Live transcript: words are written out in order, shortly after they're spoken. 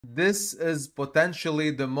This is potentially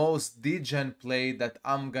the most degen play that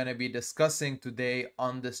I'm gonna be discussing today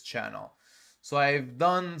on this channel. So I've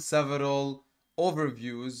done several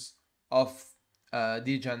overviews of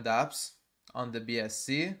degen dApps on the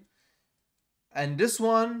BSC, and this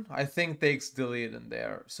one I think takes the lead in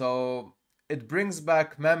there. So it brings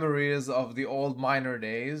back memories of the old miner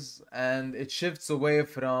days, and it shifts away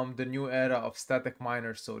from the new era of static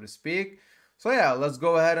miners, so to speak. So yeah, let's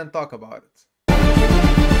go ahead and talk about it.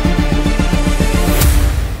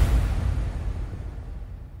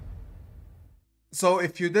 So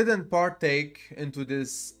if you didn't partake into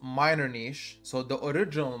this miner niche, so the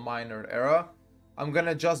original miner era, I'm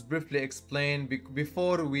gonna just briefly explain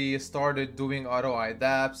before we started doing ROI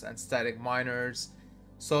dApps and static miners.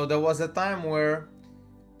 So there was a time where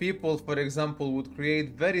people, for example, would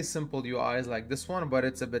create very simple UIs like this one, but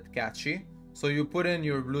it's a bit catchy. So you put in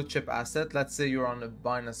your blue chip asset, let's say you're on a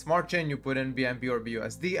Binance Smart Chain, you put in BNB or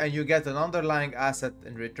BUSD, and you get an underlying asset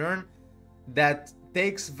in return that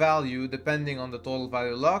takes value depending on the total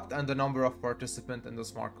value locked and the number of participants in the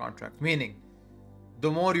smart contract. Meaning, the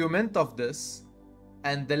more you mint of this,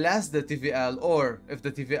 and the less the TVL, or if the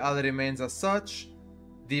TVL remains as such,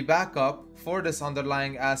 the backup for this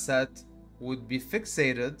underlying asset would be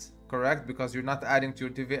fixated, correct? Because you're not adding to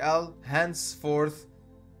your TVL, henceforth,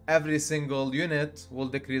 every single unit will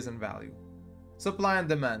decrease in value. Supply and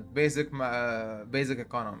demand, basic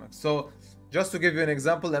economics. So just to give you an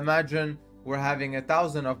example, imagine we're having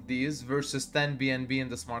 1,000 of these versus 10 BNB in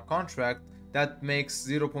the smart contract. That makes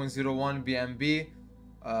 0.01 BNB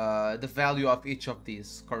the value of each of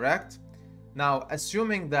these, correct? Now,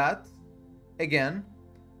 assuming that, again,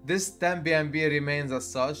 this 10 BNB remains as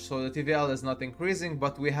such, so the TVL is not increasing,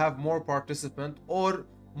 but we have more participant or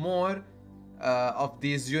more of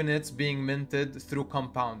these units being minted through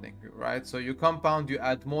compounding, right? So you compound, you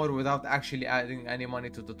add more without actually adding any money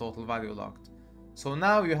to the total value locked. So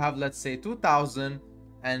now you have, let's say, 2,000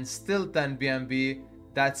 and still 10 BNB.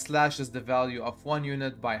 That slashes the value of one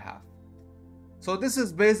unit by half. So this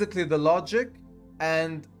is basically the logic,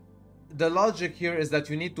 and the logic here is that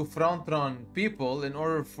you need to front run people in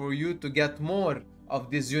order for you to get more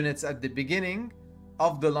of these units at the beginning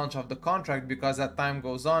of the launch of the contract, because as time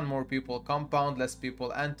goes on, more people compound, less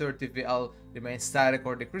people enter, TVL remains static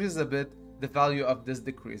or decreases a bit, the value of this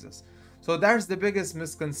decreases. So that's the biggest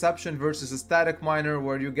misconception versus a static miner,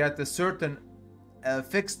 where you get a certain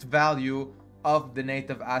fixed value of the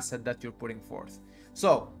native asset that you're putting forth.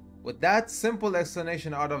 So with that simple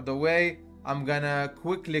explanation out of the way, I'm gonna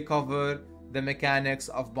quickly cover the mechanics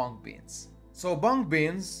of Bunk Beans. So Bunk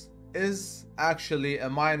Beans is actually a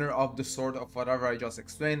miner of the sort of whatever I just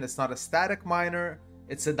explained. It's not a static miner,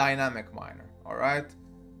 it's a dynamic miner, all right?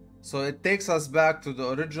 So it takes us back to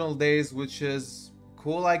the original days, which is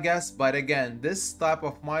cool, I guess, but again, this type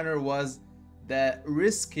of miner was the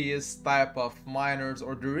riskiest type of miners,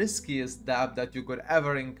 or the riskiest dApp that you could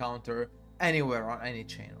ever encounter anywhere on any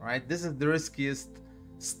chain, right? This is the riskiest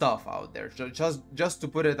stuff out there. So just to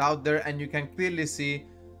put it out there, and you can clearly see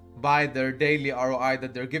by their daily ROI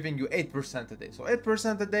that they're giving you 8% a day. So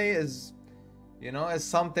 8% a day is, you know, is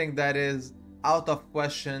something that is out of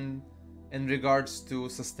question in regards to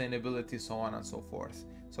sustainability, so on and so forth.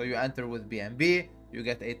 So you enter with BNB, you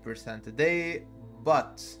get 8% a day,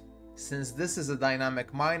 but since this is a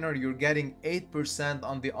dynamic miner, you're getting 8%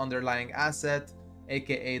 on the underlying asset,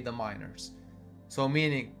 aka the miners. So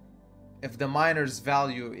meaning, if the miner's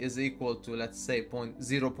value is equal to, let's say, 0.01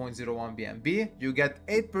 BNB, you get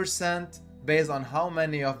 8% based on how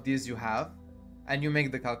many of these you have, and you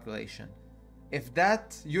make the calculation. If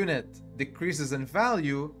that unit decreases in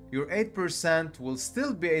value, your 8% will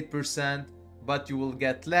still be 8%, but you will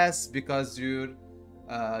get less because your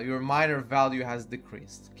miner value has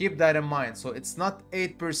decreased. Keep that in mind. So it's not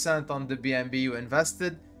 8% on the BNB you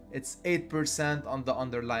invested, it's 8% on the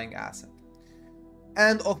underlying asset.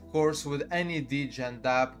 And of course, with any degen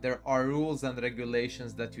dApp, there are rules and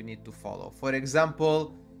regulations that you need to follow. For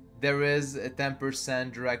example, there is a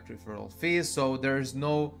 10% direct referral fee, so there's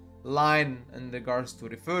no line in regards to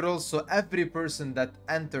referrals. So every person that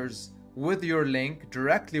enters with your link,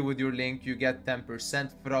 directly with your link, you get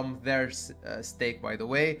 10% from their stake, by the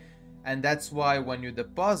way. And that's why when you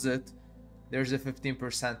deposit, there's a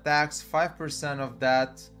 15% tax. 5% of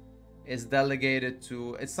that is delegated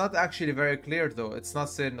to, it's not actually very clear though, it's not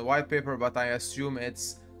said in the white paper, but I assume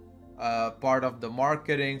it's part of the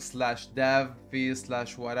marketing / dev fees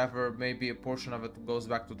 / whatever. Maybe a portion of it goes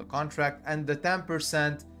back to the contract, and the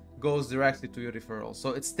 10% goes directly to your referral. So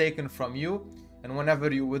it's taken from you, and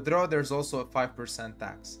whenever you withdraw, there's also a 5%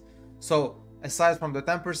 tax. So aside from the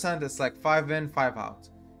 10%, it's like 5 in, 5 out.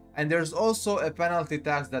 And there's also a penalty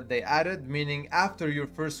tax that they added, meaning after your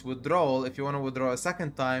first withdrawal, if you want to withdraw a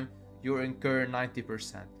second time, you incur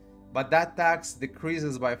 90%. But that tax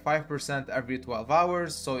decreases by 5% every 12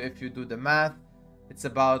 hours. So if you do the math, it's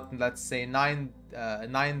about, let's say, 9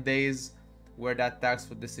 days where that tax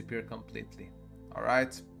would disappear completely. All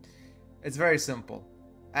right. It's very simple.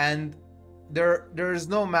 And there is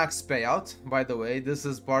no max payout, by the way. This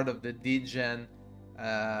is part of the Degen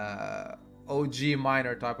OG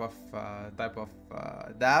miner type of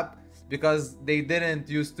DApp, because they didn't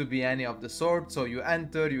used to be any of the sort. So you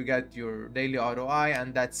enter, you get your daily ROI,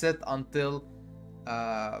 and that's it until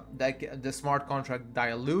the smart contract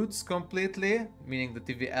dilutes completely, meaning the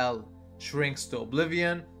TVL shrinks to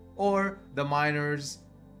oblivion, or the miners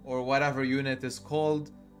or whatever unit is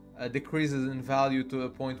called decreases in value to a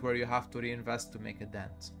point where you have to reinvest to make a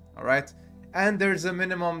dent. All right. And there's a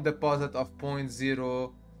minimum deposit of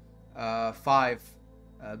 0.05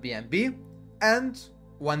 BNB, and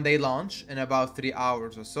when they launch in about 3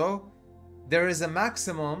 hours or so, there is a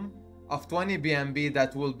maximum of 20 BNB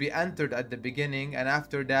that will be entered at the beginning, and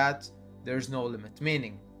after that there's no limit,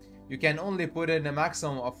 meaning you can only put in a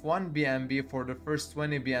maximum of 1 BNB for the first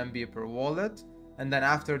 20 BNB per wallet, and then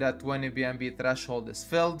after that 20 BNB threshold is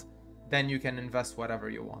filled, then you can invest whatever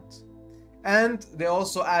you want. And they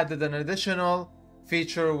also added an additional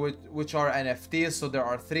feature which are NFTs. So there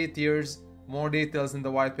are 3 tiers. More details in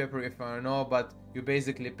the white paper if you want to know, but you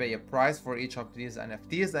basically pay a price for each of these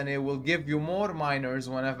NFTs, and it will give you more miners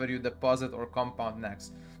whenever you deposit or compound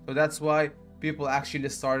next. So that's why people actually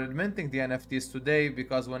started minting the NFTs today,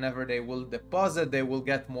 because whenever they will deposit, they will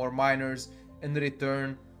get more miners in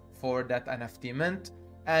return for that NFT mint,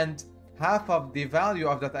 and half of the value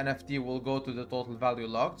of that NFT will go to the total value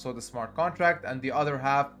locked, so the smart contract, and the other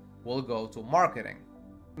half will go to marketing.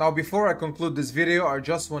 Now, before I conclude this video, I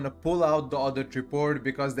just want to pull out the audit report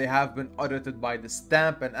because they have been audited by the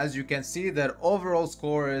stamp, and as you can see, their overall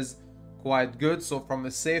score is quite good. So from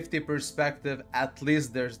a safety perspective, at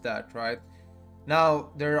least there's that, right?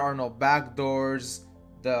 Now, there are no backdoors.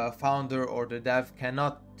 The founder or the dev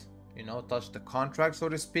cannot, touch the contract, so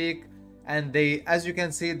to speak. And they, as you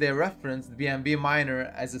can see, they referenced BNB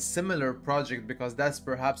Miner as a similar project because that's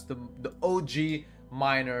perhaps the OG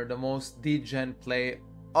miner, the most degen play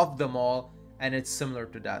of them all, and it's similar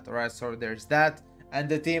to that. All right, so there's that. And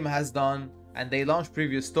the team has done, and they launched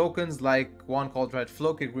previous tokens like one called Red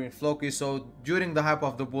Floki, Green Floki. So during the hype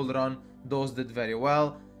of the bull run, those did very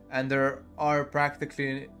well, and there are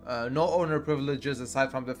practically no owner privileges aside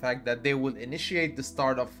from the fact that they will initiate the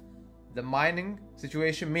start of the mining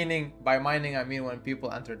situation, meaning by mining I mean when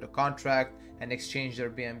people enter the contract and exchange their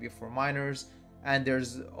BNB for miners. And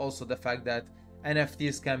there's also the fact that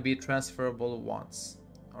NFTs can be transferable once.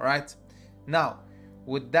 All right, now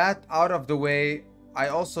with that out of the way, I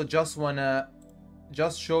also just want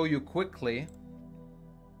to show you quickly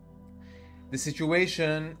the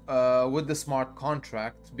situation with the smart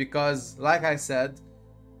contract, because like I said,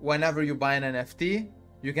 whenever you buy an NFT,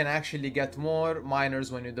 you can actually get more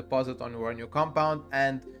miners when you deposit on your new compound.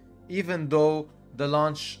 And even though the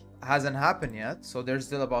launch hasn't happened yet, so there's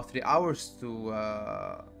still about 3 hours to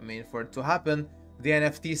for it to happen, the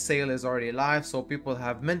NFT sale is already live, so people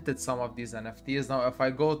have minted some of these NFTs. Now if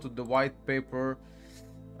I go to the white paper,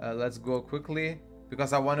 let's go quickly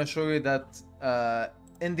because I want to show you that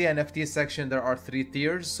in the NFT section there are 3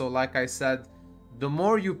 tiers. So like I said, the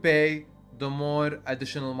more you pay, the more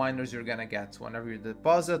additional miners you're gonna get whenever you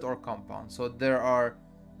deposit or compound. So there are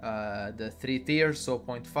the 3 tiers, so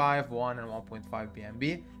 0.5, 1 and 1.5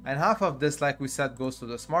 BNB, and half of this, like we said, goes to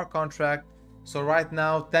the smart contract. So right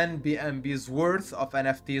now 10 BNBs worth of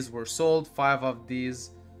NFTs were sold. 5 of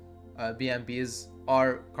these BNBs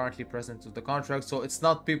are currently present to the contract, so it's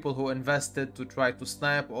not people who invested to try to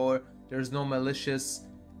snipe, or there's no malicious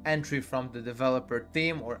entry from the developer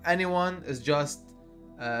team or anyone. It's just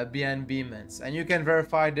BNB mints, and you can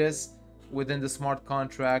verify this within the smart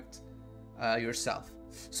contract yourself.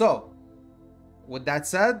 So with that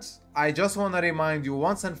said, I just want to remind you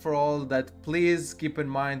once and for all that please keep in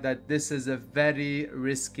mind that this is a very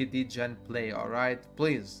risky degen play. All right,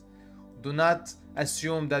 please do not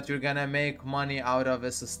assume that you're gonna make money out of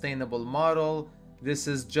a sustainable model. This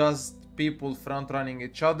is just people front running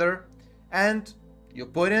each other, and you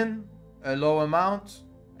put in a low amount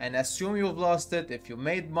and assume you've lost it. If you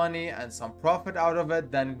made money and some profit out of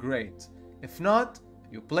it, then great. If not,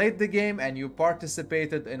 you played the game and you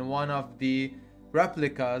participated in one of the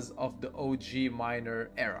replicas of the OG miner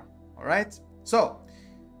era. All right, so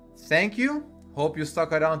thank you, hope you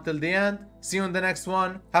stuck around till the end. See you in the next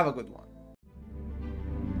one. Have a good one.